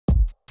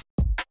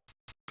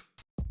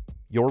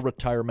Your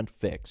retirement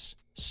fix.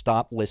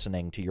 Stop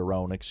listening to your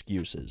own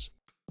excuses.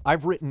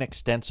 I've written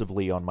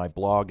extensively on my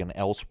blog and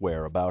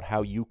elsewhere about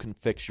how you can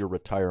fix your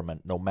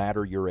retirement no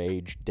matter your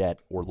age, debt,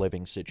 or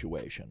living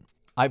situation.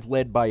 I've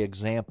led by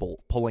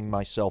example, pulling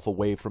myself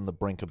away from the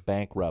brink of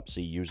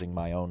bankruptcy using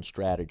my own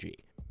strategy.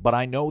 But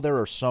I know there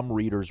are some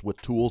readers with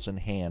tools in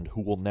hand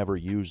who will never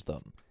use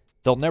them.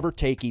 They'll never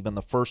take even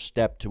the first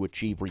step to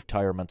achieve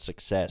retirement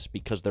success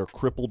because they're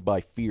crippled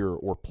by fear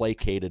or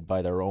placated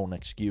by their own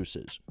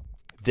excuses.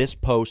 This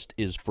post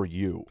is for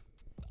you.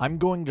 I'm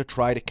going to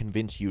try to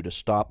convince you to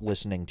stop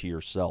listening to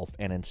yourself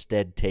and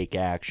instead take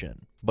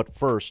action. But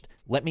first,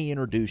 let me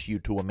introduce you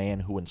to a man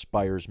who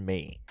inspires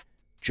me.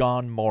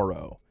 Jon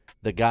Morrow,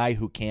 the guy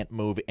who can't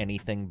move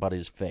anything but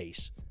his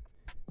face.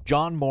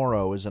 Jon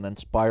Morrow is an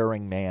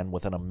inspiring man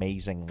with an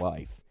amazing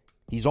life.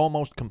 He's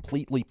almost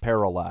completely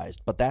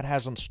paralyzed, but that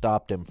hasn't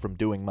stopped him from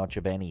doing much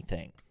of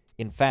anything.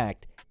 In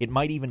fact, it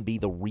might even be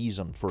the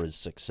reason for his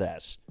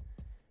success.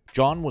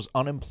 Jon was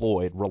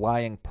unemployed,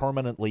 relying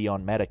permanently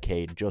on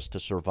Medicaid just to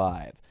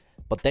survive.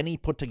 But then he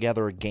put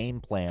together a game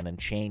plan and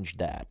changed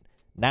that.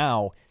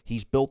 Now,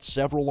 he's built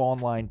several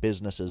online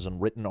businesses and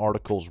written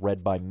articles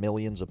read by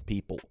millions of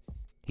people.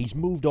 He's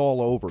moved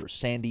all over,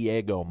 San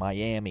Diego,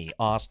 Miami,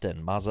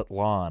 Austin,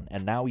 Mazatlan,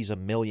 and now he's a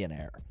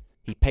millionaire.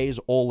 He pays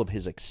all of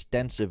his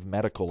extensive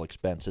medical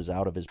expenses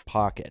out of his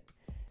pocket.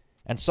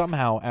 And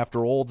somehow,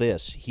 after all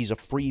this, he's a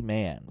free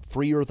man,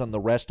 freer than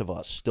the rest of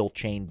us, still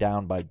chained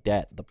down by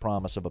debt, the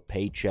promise of a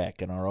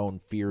paycheck, and our own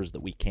fears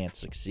that we can't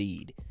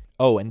succeed.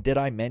 Oh, and did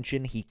I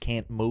mention he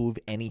can't move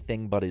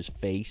anything but his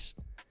face?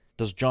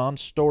 Does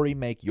Jon's story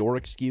make your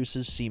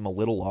excuses seem a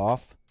little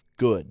off?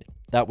 Good.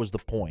 That was the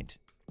point.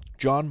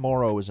 Jon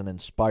Morrow is an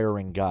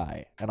inspiring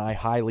guy, and I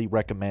highly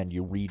recommend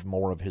you read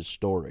more of his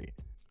story.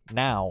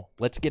 Now,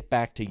 let's get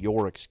back to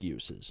your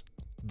excuses.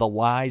 The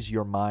lies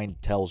your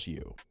mind tells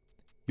you.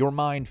 Your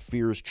mind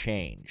fears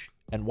change.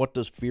 And what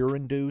does fear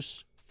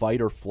induce?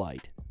 Fight or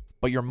flight.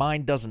 But your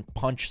mind doesn't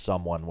punch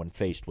someone when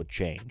faced with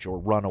change or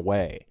run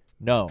away.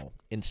 No,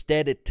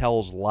 instead it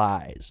tells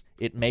lies.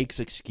 It makes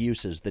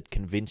excuses that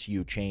convince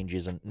you change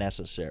isn't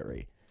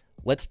necessary.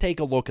 Let's take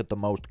a look at the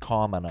most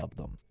common of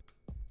them.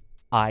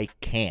 I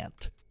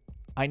can't.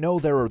 I know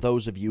there are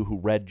those of you who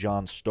read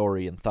Jon's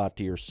story and thought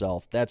to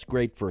yourself, that's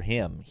great for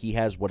him. He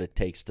has what it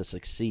takes to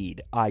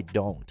succeed. I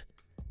don't.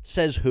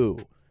 Says who?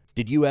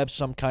 Did you have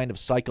some kind of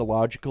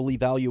psychological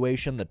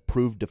evaluation that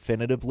proved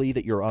definitively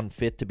that you're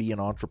unfit to be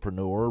an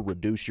entrepreneur,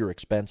 reduce your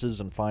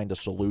expenses, and find a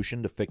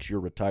solution to fix your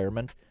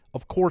retirement?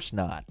 Of course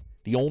not.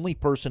 The only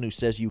person who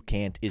says you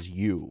can't is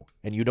you,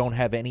 and you don't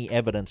have any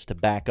evidence to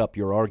back up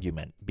your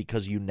argument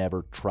because you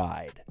never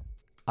tried.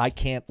 I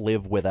can't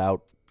live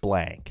without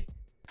blank.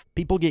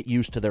 People get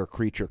used to their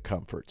creature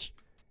comforts,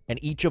 and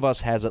each of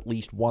us has at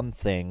least one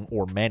thing,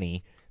 or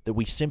many, that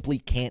we simply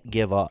can't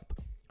give up.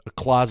 A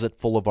closet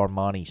full of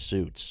Armani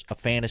suits, a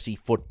fantasy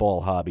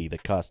football hobby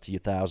that costs you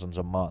thousands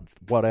a month,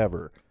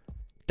 whatever.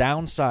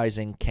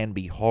 Downsizing can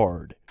be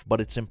hard,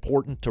 but it's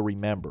important to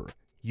remember,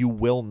 you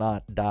will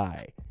not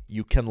die.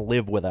 You can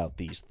live without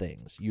these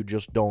things. You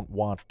just don't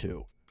want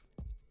to.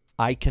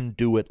 I can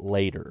do it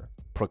later.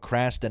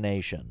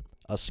 Procrastination,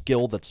 a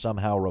skill that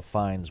somehow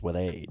refines with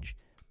age.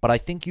 But I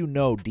think you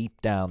know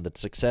deep down that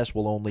success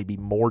will only be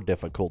more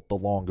difficult the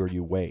longer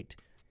you wait.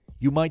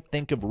 You might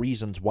think of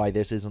reasons why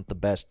this isn't the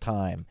best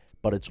time,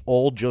 but it's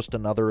all just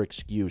another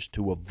excuse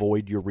to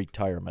avoid your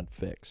retirement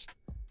fix.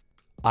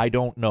 I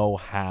don't know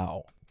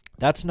how.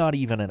 That's not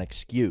even an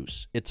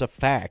excuse. It's a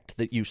fact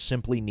that you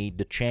simply need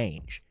to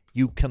change.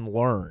 You can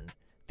learn.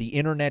 The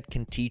internet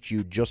can teach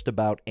you just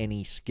about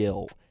any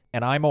skill,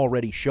 and I'm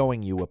already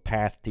showing you a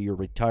path to your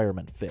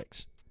retirement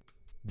fix.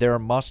 There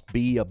must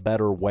be a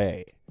better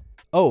way.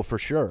 Oh, for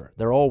sure,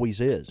 there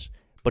always is.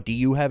 But do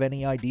you have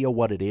any idea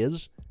what it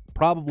is?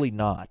 Probably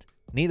not.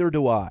 Neither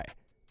do I.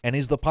 And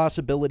is the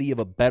possibility of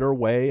a better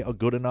way a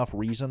good enough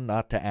reason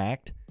not to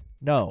act?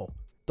 No.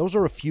 Those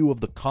are a few of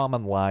the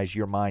common lies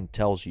your mind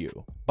tells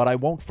you. But I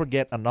won't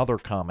forget another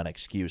common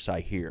excuse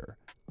I hear.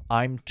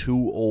 I'm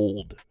too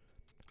old.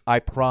 I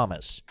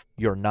promise,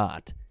 you're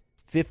not.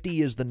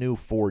 50 is the new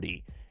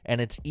 40,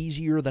 and it's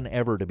easier than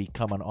ever to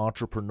become an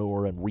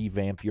entrepreneur and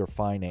revamp your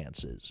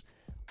finances.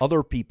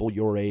 Other people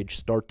your age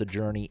start the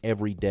journey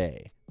every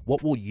day.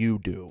 What will you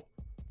do?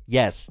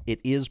 Yes, it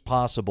is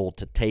possible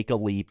to take a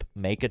leap,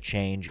 make a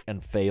change,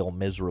 and fail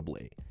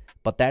miserably.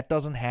 But that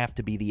doesn't have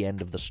to be the end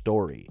of the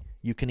story.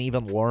 You can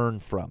even learn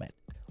from it.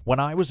 When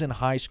I was in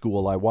high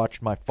school, I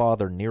watched my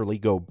father nearly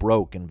go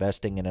broke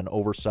investing in an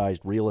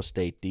oversized real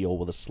estate deal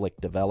with a slick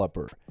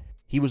developer.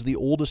 He was the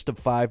oldest of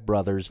 5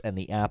 brothers and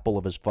the apple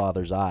of his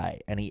father's eye,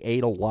 and he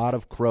ate a lot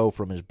of crow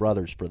from his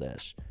brothers for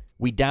this.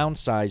 We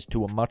downsized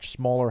to a much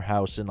smaller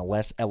house in a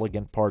less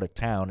elegant part of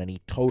town, and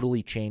he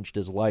totally changed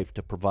his life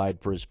to provide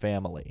for his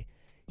family.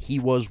 He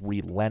was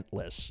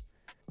relentless.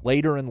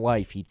 Later in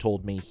life, he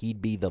told me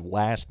he'd be the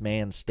last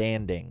man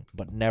standing,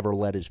 but never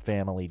let his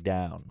family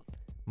down.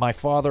 My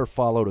father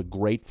followed a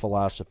great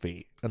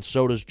philosophy, and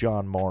so does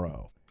Jon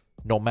Morrow.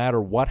 No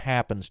matter what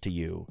happens to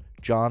you,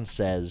 Jon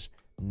says,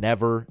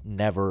 never,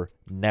 never,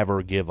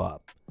 never give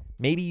up.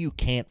 Maybe you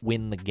can't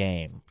win the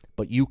game,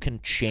 but you can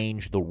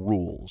change the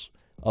rules.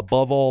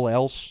 Above all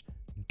else,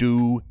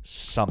 do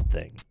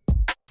something.